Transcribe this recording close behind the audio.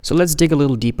So let's dig a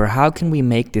little deeper. How can we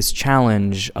make this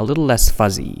challenge a little less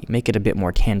fuzzy, make it a bit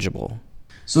more tangible?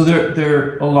 So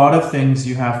there are a lot of things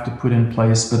you have to put in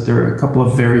place, but there are a couple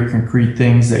of very concrete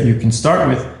things that you can start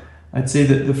with. I'd say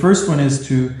that the first one is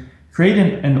to create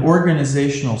an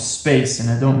organizational space, and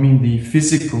I don't mean the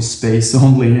physical space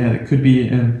only. It could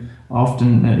be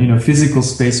often physical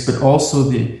space, but also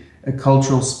a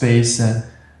cultural space,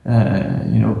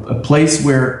 a place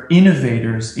where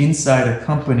innovators inside a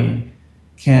company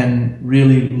can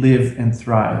really live and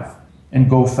thrive and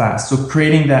go fast. So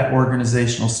creating that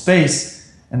organizational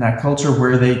space and that culture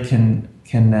where they can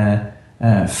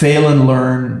fail and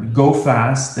learn, go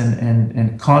fast,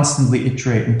 and constantly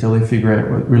iterate until they figure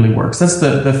out what really works. That's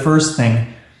the first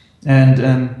thing.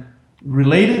 And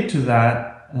related to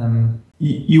that,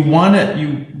 you want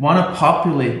to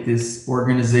populate this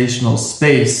organizational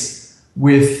space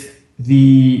with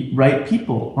the right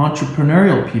people,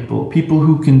 entrepreneurial people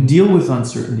who can deal with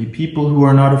uncertainty, people who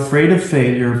are not afraid of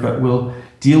failure but will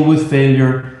deal with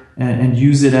failure and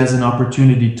use it as an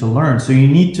opportunity to learn. So you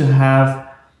need to have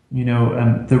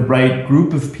the right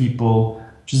group of people,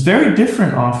 which is very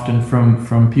different often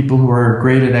from people who are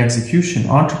great at execution.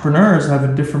 Entrepreneurs have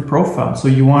a different profile. So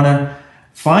you want to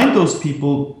find those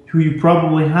people who you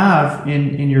probably have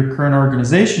in your current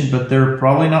organization, but they're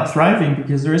probably not thriving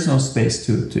because there is no space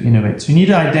to innovate. So you need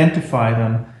to identify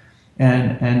them.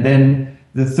 And then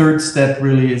the third step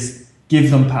really is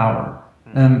give them power.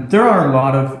 There are a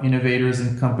lot of innovators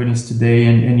in companies today,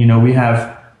 and we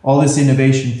have all this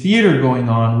innovation theater going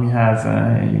on. We have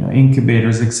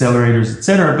incubators, accelerators,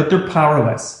 etc., but they're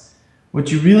powerless.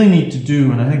 What you really need to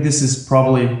do, and I think this is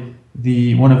probably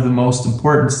one of the most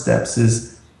important steps,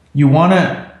 is you want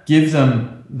to give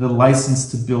them the license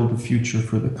to build a future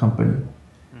for the company,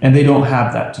 and they don't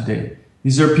have that today.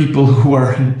 These are people who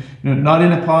are not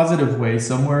in a positive way,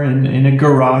 somewhere in a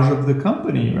garage of the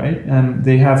company, right? And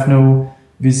they have no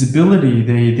visibility.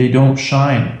 They don't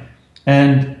shine,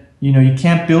 and you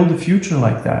can't build a future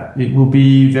like that. It will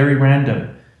be very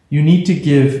random. You need to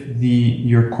give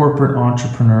your corporate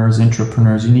entrepreneurs,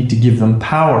 intrapreneurs, you need to give them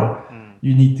power.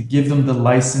 You need to give them the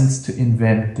license to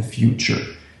invent the future.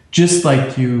 Just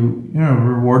like you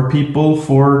reward people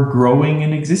for growing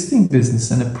an existing business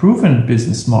and a proven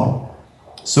business model.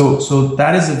 So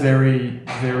that is a very,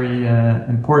 very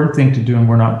important thing to do, and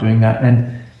we're not doing that.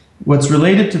 And what's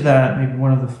related to that, maybe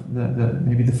one of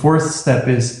maybe the fourth step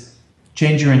is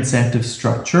change your incentive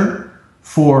structure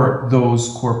for those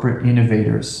corporate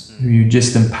innovators who you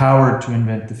just empowered to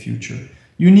invent the future.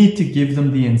 You need to give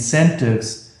them the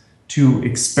incentives to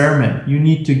experiment. You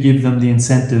need to give them the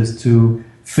incentives to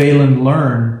fail and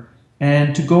learn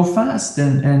and to go fast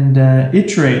and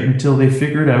iterate until they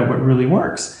figured out what really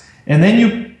works. And then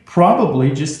you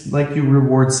probably, just like you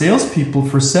reward salespeople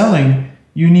for selling,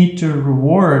 you need to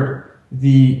reward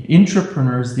the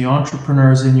intrapreneurs, the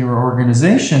entrepreneurs in your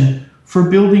organization for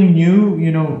building new,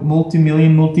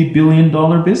 multi-million,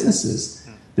 multi-billion-dollar businesses.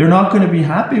 They're not going to be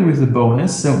happy with the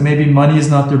bonus, so maybe money is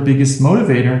not their biggest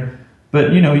motivator.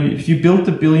 But if you built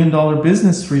 $1 billion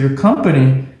business for your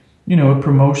company, a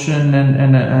promotion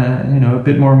and a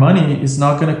bit more money is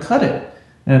not going to cut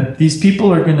it. These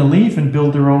people are going to leave and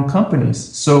build their own companies.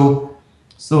 So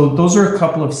those are a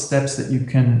couple of steps that you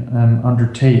can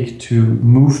undertake to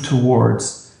move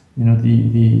towards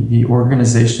the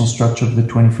organizational structure of the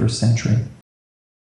 21st century.